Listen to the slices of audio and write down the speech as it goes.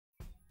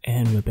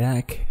And we're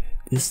back.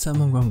 This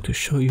time I'm going to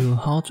show you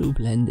how to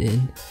blend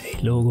in a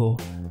logo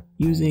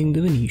using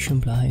the Venetian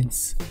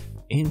Blinds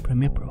in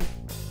Premiere Pro.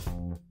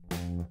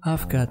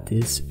 I've got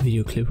this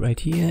video clip right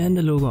here and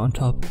the logo on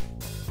top.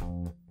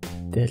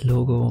 That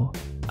logo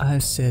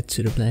I've set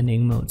to the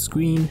blending mode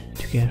screen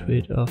to get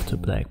rid of the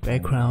black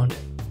background,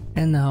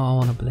 and now I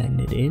want to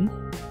blend it in.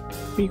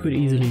 We could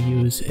easily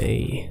use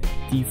a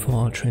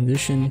default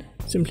transition.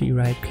 Simply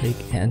right click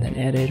and then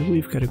edit.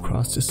 We've got a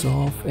cross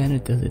dissolve and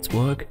it does its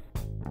work.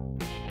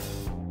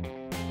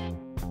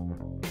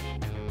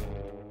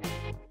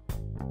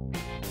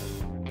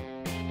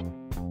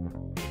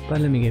 But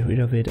let me get rid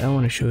of it. I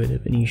want to show you the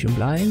Venetian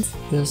Blinds.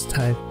 Just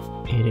type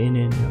it in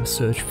your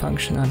search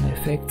function under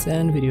effects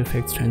and video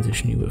effects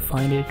transition. You will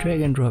find it. Drag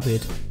and drop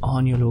it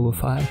on your logo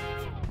file,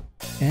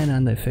 and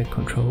under effect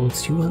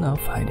controls you will now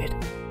find it.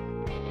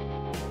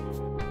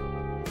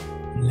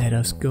 Let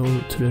us go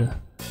to the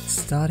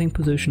starting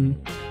position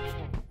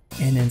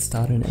and then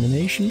start an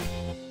animation.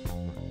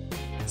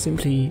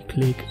 Simply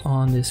click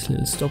on this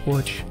little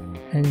stopwatch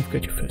and you've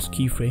got your first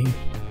keyframe.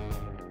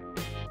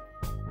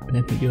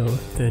 Let me go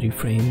 30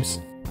 frames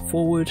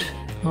forward,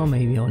 or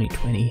maybe only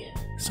 20,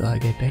 so I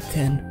get back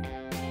 10.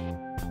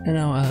 And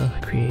now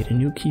I'll create a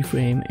new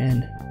keyframe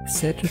and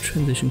set the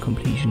transition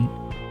completion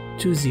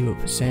to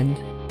 0%.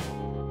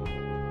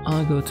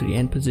 I'll go to the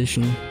end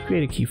position,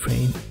 create a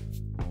keyframe,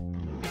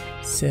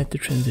 set the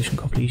transition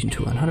completion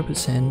to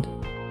 100%.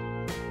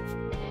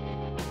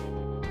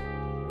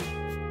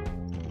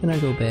 And I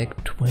go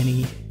back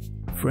 20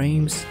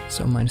 frames,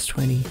 so minus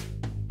 20,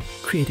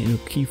 create a new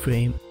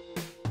keyframe,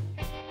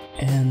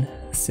 and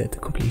set the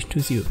completion to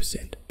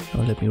 0%.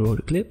 Now let me roll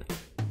the clip.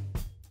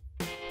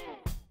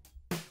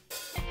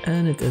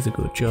 And it does a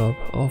good job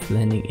of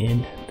blending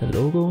in the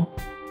logo.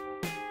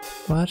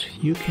 But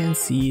you can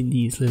see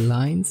these little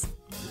lines.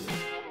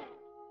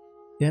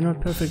 They're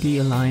not perfectly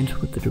aligned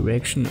with the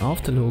direction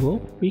of the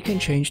logo. We can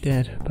change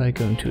that by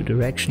going to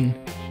direction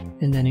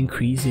and then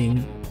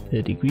increasing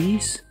the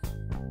degrees.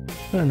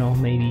 I don't know,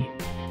 maybe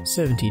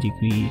 70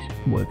 degrees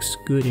works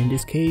good in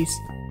this case.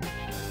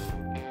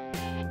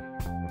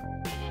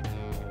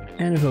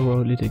 And if I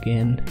roll it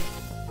again,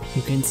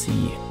 you can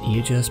see the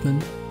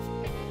adjustment.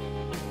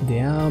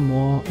 There are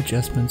more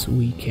adjustments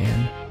we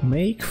can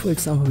make. For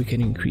example, we can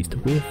increase the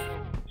width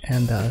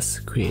and thus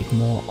create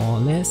more or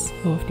less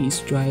of these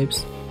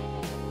stripes.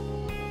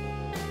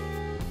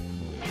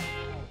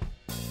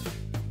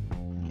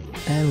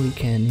 And we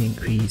can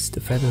increase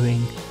the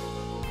feathering.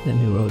 Let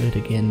me roll it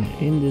again.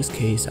 In this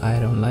case, I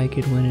don't like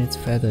it when it's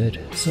feathered,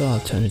 so I'll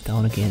turn it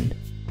down again.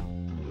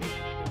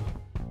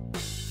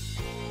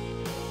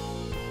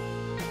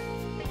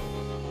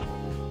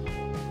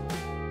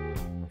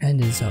 And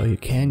this is how you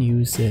can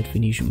use that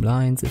Venetian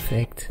Blinds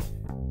effect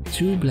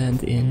to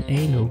blend in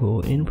a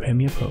logo in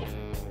Premiere Pro.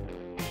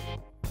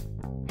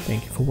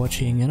 Thank you for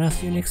watching and I'll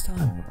see you next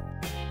time.